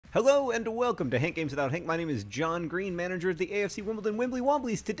Hello and welcome to Hank Games Without Hank. My name is John Green, manager of the AFC Wimbledon Wimbly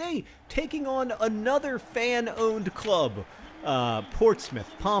Womblys. Today, taking on another fan-owned club,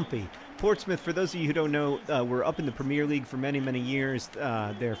 Portsmouth, Pompey. Portsmouth, for those of you who don't know, were up in the Premier League for many, many years.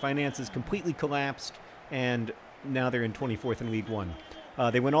 Their finances completely collapsed, and now they're in 24th in League One.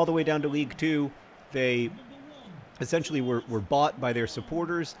 They went all the way down to League Two. They essentially were bought by their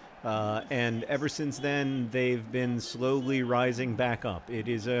supporters, and ever since then, they've been slowly rising back up. It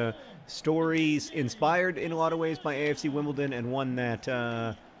is a story inspired in a lot of ways by AFC Wimbledon, and one that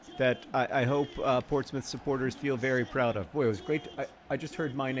I hope Portsmouth supporters feel very proud of. Boy, it was great. I just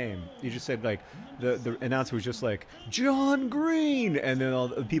heard my name. You just said, like, the announcer was just like, John Green! And then all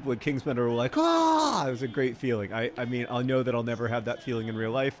the people at Kingsmeadow were like, ah! It was a great feeling. I mean, I'll know that I'll never have that feeling in real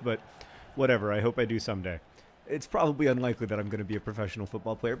life, but whatever. I hope I do someday. It's probably unlikely that I'm going to be a professional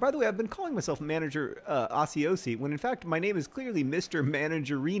football player. By the way, I've been calling myself Manager Osiosi, when in fact my name is clearly Mr.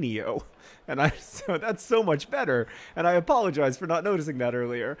 Managerinho. And so that's so much better. And I apologize for not noticing that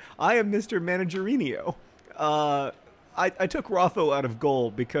earlier. I am Mr. Managerinho. I took Raffo out of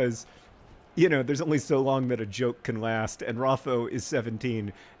goal because, you know, there's only so long that a joke can last. And Raffo is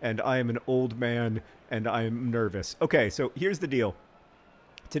 17, and I am an old man, and I'm nervous. Okay, so here's the deal.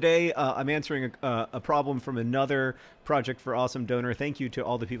 Today, I'm answering a problem from another Project for Awesome donor. Thank you to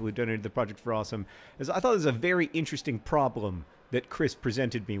all the people who donated the Project for Awesome. As I thought it was a very interesting problem that Chris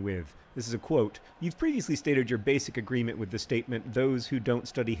presented me with. This is a quote. You've previously stated your basic agreement with the statement, those who don't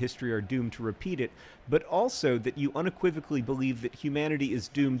study history are doomed to repeat it, but also that you unequivocally believe that humanity is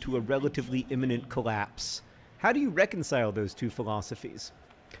doomed to a relatively imminent collapse. How do you reconcile those two philosophies?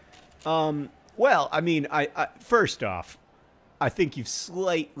 Well, I mean, first off, I think you've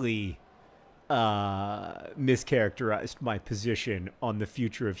slightly mischaracterized my position on the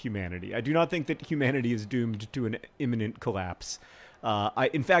future of humanity. I do not think that humanity is doomed to an imminent collapse.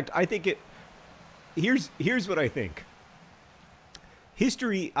 In fact, I think it. Here's what I think.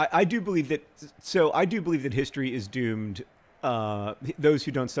 History. I do believe that. So I do believe that history is doomed. Those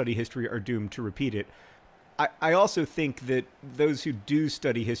who don't study history are doomed to repeat it. I also think that those who do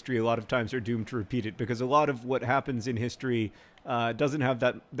study history a lot of times are doomed to repeat it, because a lot of what happens in history doesn't have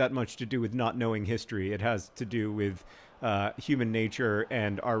that much to do with not knowing history. It has to do with human nature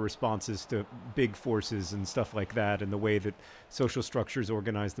and our responses to big forces and stuff like that, and the way that social structures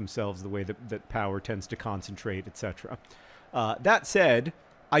organize themselves, the way that power tends to concentrate, etc. That said,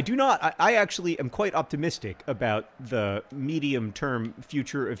 I actually am quite optimistic about the medium-term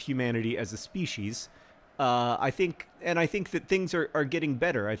future of humanity as a species. I think that things are getting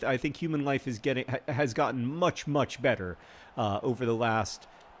better. I think human life has gotten much, much better over the last,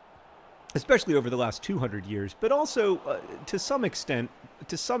 especially over the last 200 years, but also to some extent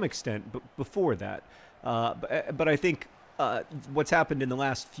before that. But I think what's happened in the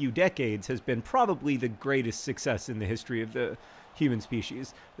last few decades has been probably the greatest success in the history of the human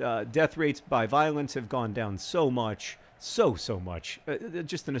species. Death rates by violence have gone down so much. So much.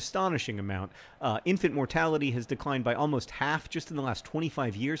 Just an astonishing amount. Infant mortality has declined by almost half just in the last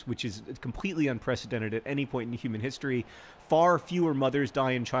 25 years, which is completely unprecedented at any point in human history. Far fewer mothers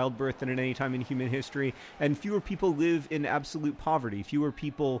die in childbirth than at any time in human history, and fewer people live in absolute poverty. Fewer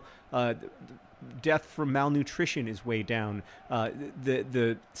people... death from malnutrition is way down.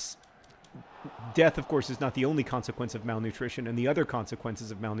 The death, of course, is not the only consequence of malnutrition, and the other consequences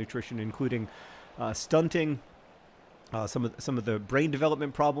of malnutrition, including stunting. Some of the brain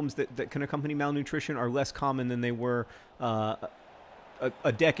development problems that can accompany malnutrition are less common than they were a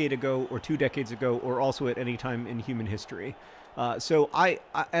decade ago or 2 decades ago, or also at any time in human history. So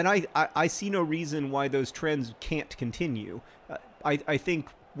I see no reason why those trends can't continue. I think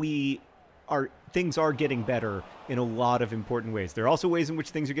things are getting better in a lot of important ways. There are also ways in which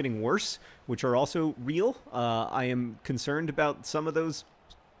things are getting worse, which are also real. I am concerned about some of those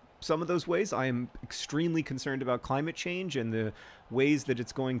ways. I am extremely concerned about climate change and the ways that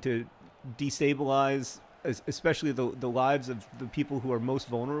it's going to destabilize, especially the lives of the people who are most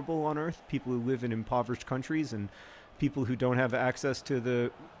vulnerable on Earth, people who live in impoverished countries and people who don't have access to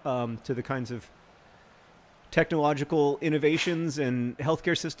the kinds of technological innovations and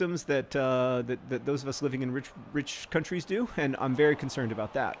healthcare systems that those of us living in rich countries do. And I'm very concerned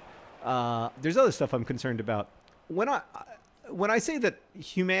about that. There's other stuff I'm concerned about. When I say that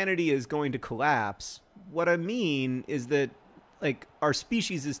humanity is going to collapse, what I mean is that, like, our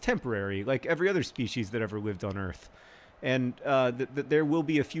species is temporary, like every other species that ever lived on Earth, and that there will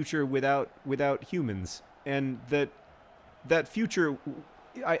be a future without humans, and that future,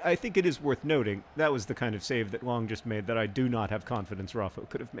 I think it is worth noting, that was the kind of save that Long just made that I do not have confidence Raffo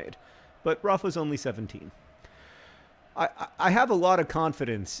could have made. But Raffo's only 17. I have a lot of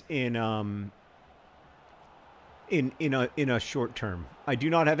confidence in in us short term. I do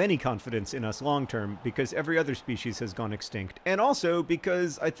not have any confidence in us long term because every other species has gone extinct, and also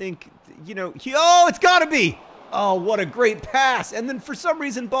because I think oh, it's got to be. Oh, what a great pass! And then for some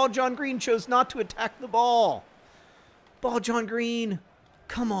reason, Ball John Green chose not to attack the ball. Ball John Green,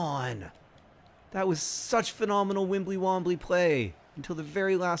 come on! That was such phenomenal Wimbly Wombly play until the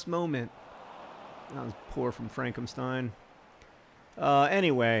very last moment. That was poor from Frankenstein.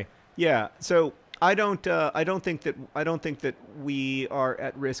 Anyway, yeah. So I don't think that we are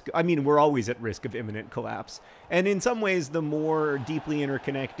at risk. I mean, we're always at risk of imminent collapse. And in some ways, the more deeply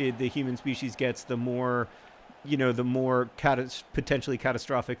interconnected the human species gets, the more, the more potentially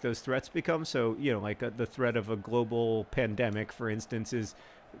catastrophic those threats become. So, like the threat of a global pandemic, for instance, is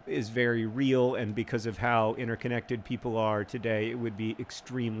very real. And because of how interconnected people are today, it would be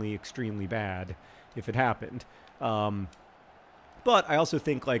extremely, extremely bad if it happened. But I also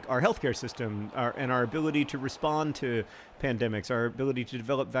think like our healthcare system and our ability to respond to pandemics, our ability to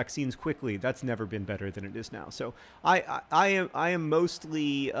develop vaccines quickly, that's never been better than it is now. So I am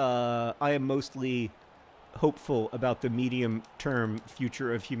mostly hopeful about the medium-term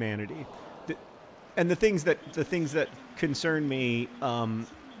future of humanity. And the things that concern me, and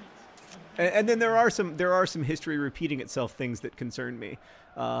then there are some history repeating itself things that concern me.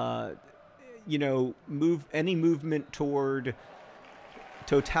 Any movement toward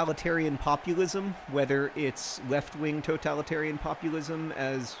totalitarian populism, whether it's left-wing totalitarian populism,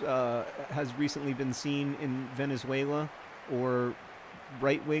 as has recently been seen in Venezuela, or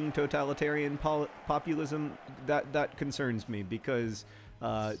right-wing totalitarian populism, that concerns me because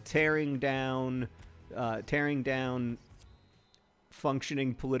tearing down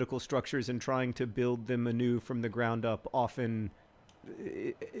functioning political structures and trying to build them anew from the ground up often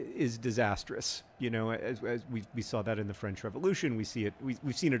is disastrous. As we saw that in the French Revolution. We see it.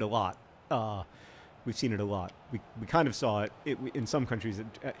 We've seen it a lot. We've seen it a lot. We kind of saw it in some countries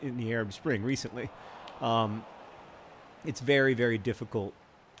in the Arab Spring recently. It's very, very difficult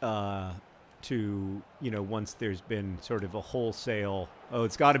to, once there's been sort of a wholesale,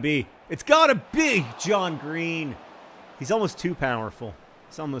 it's got to be John Green. He's almost too powerful.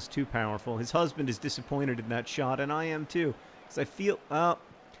 His husband is disappointed in that shot, and I am too. I feel, I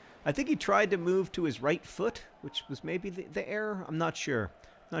think he tried to move to his right foot, which was maybe the error. I'm not sure.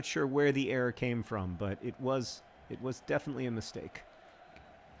 Not sure where the error came from, but it was definitely a mistake.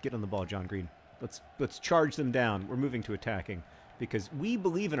 Get on the ball, John Green. Let's charge them down. We're moving to attacking because we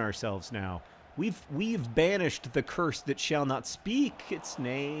believe in ourselves now. We've banished the curse that shall not speak its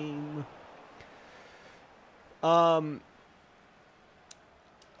name.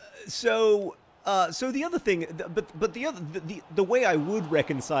 So the other thing, but the way I would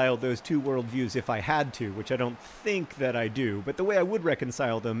reconcile those two worldviews if I had to, which I don't think that I do, but the way I would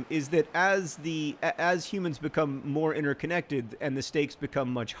reconcile them is that as humans become more interconnected and the stakes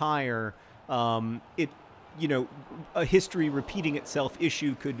become much higher, a history repeating itself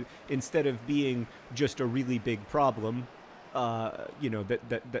issue could, instead of being just a really big problem,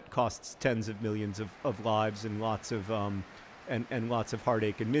 that costs tens of millions of lives and lots of and lots of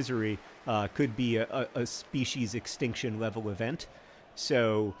heartache and misery, could be a species extinction level event.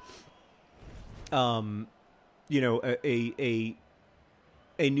 So, a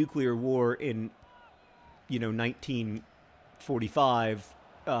nuclear war in 1945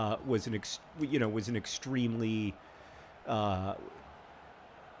 was an extremely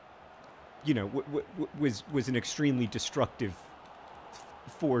was an extremely destructive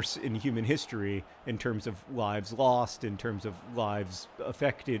force in human history in terms of lives lost, in terms of lives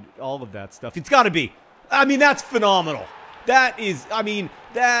affected, all of that stuff. It's got to be. I mean, that's phenomenal. Guys,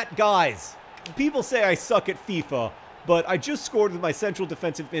 people say I suck at FIFA, but I just scored with my central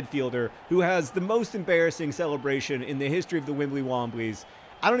defensive midfielder who has the most embarrassing celebration in the history of the Wimbly Womblys.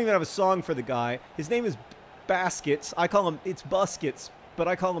 I don't even have a song for the guy. His name is Baskets. It's Buskets, but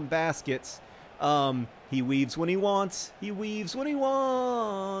I call him Baskets. He weaves when he wants.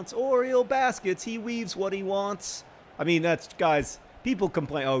 Oriole baskets, he weaves what he wants. I mean, guys, people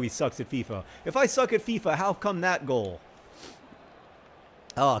complain, he sucks at FIFA. If I suck at FIFA, how come that goal?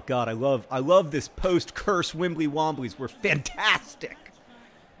 Oh, God, I love this post-curse Wimbly Womblys. We're fantastic.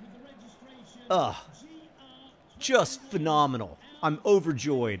 Just phenomenal. I'm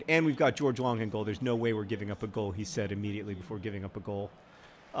overjoyed. And we've got George Long in goal. There's no way we're giving up a goal, he said immediately before giving up a goal.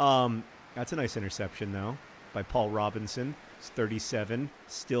 That's a nice interception, though, by Paul Robinson. He's 37,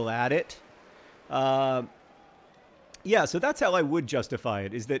 still at it. So that's how I would justify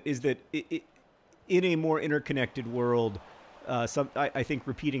it. Is that in a more interconnected world, I think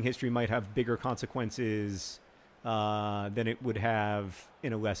repeating history might have bigger consequences than it would have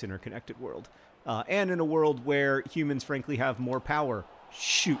in a less interconnected world. And in a world where humans, frankly, have more power.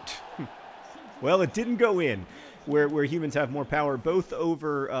 Shoot. Well, it didn't go in. Where humans have more power, both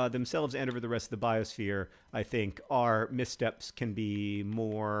over themselves and over the rest of the biosphere, I think our missteps can be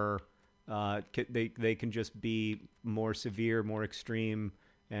more... they can just be more severe, more extreme,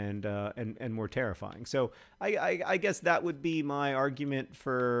 and more terrifying. So I guess that would be my argument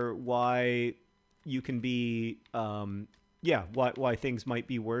for why you can be, why things might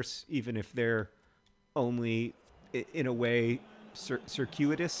be worse, even if they're only in a way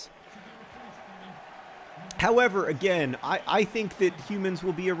circuitous. However, again, I think that humans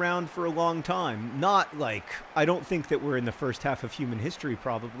will be around for a long time. Not like, I don't think that we're in the first half of human history,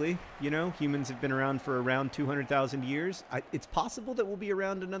 probably. You know, humans have been around for around 200,000 years. It's possible that we'll be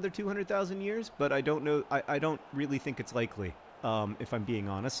around another 200,000 years, but I don't know. I don't really think it's likely, if I'm being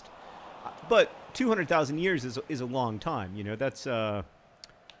honest. But 200,000 years is a long time. You know, that's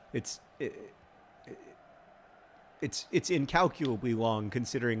it's incalculably long,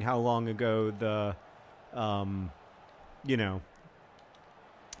 considering how long ago the the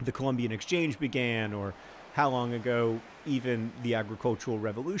Columbian Exchange began, or how long ago even the agricultural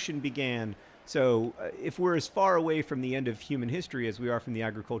revolution began. So if we're as far away from the end of human history as we are from the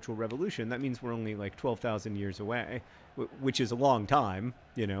agricultural revolution, that means we're only like 12,000 years away, which is a long time.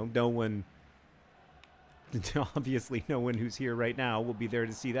 You know, obviously no one who's here right now will be there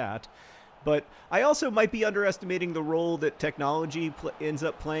to see that. But I also might be underestimating the role that technology ends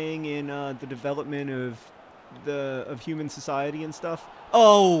up playing in the development of human society and stuff.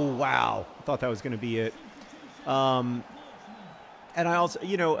 Oh, wow. I thought that was going to be it. And I also,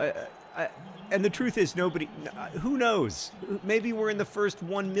 and the truth is who knows? Maybe we're in the first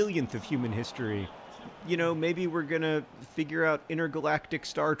 1/1,000,000th of human history. You know, maybe we're going to figure out intergalactic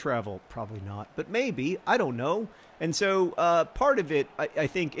star travel. Probably not, but maybe. I don't know. And so part of it, I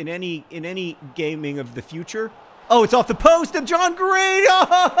think, in any gaming of the future... Oh, it's off the post of John Green!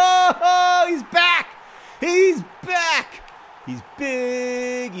 Oh, he's back! He's back! He's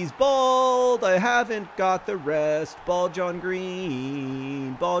big, he's bald, I haven't got the rest. Bald John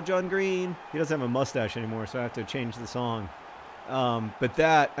Green, bald John Green. He doesn't have a mustache anymore, so I have to change the song. But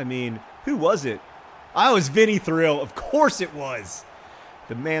that, I mean, who was it? I was Vinny Thrill. Of course it was.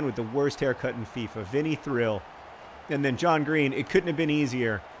 The man with the worst haircut in FIFA, Vinny Thrill. And then John Green, it couldn't have been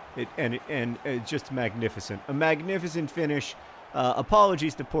easier. And it's just magnificent. A magnificent finish.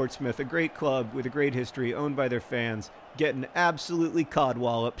 Apologies to Portsmouth, a great club with a great history, owned by their fans, getting absolutely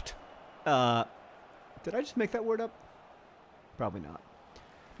codwalloped. Did I just make that word up? Probably not.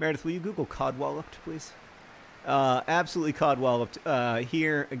 Meredith, will you Google codwalloped, please? Absolutely codwalloped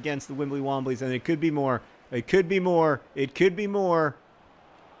here against the Wimbly Womblys, and it could be more. It could be more. It could be more.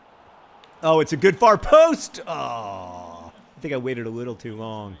 Oh, it's a good far post. Oh, I think I waited a little too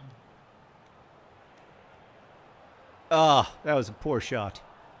long. Oh, that was a poor shot.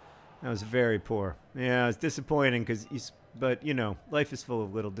 That was very poor. Yeah, it's disappointing but you know, life is full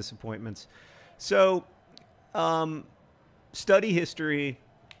of little disappointments. So, study history.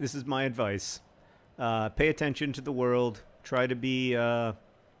 This is my advice. Pay attention to the world. Try to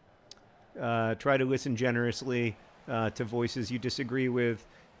listen generously to voices you disagree with,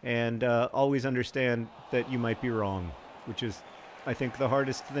 and always understand that you might be wrong, which is, I think, the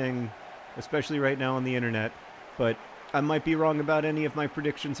hardest thing, especially right now on the internet. But I might be wrong about any of my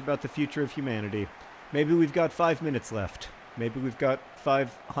predictions about the future of humanity. Maybe we've got 5 minutes left. Maybe we've got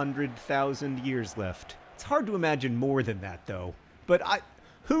 500,000 years left. It's hard to imagine more than that, though. But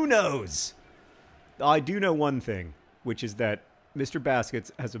who knows? I do know one thing, which is that Mr.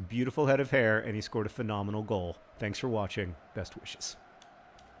 Baskets has a beautiful head of hair, and he scored a phenomenal goal. Thanks for watching. Best wishes.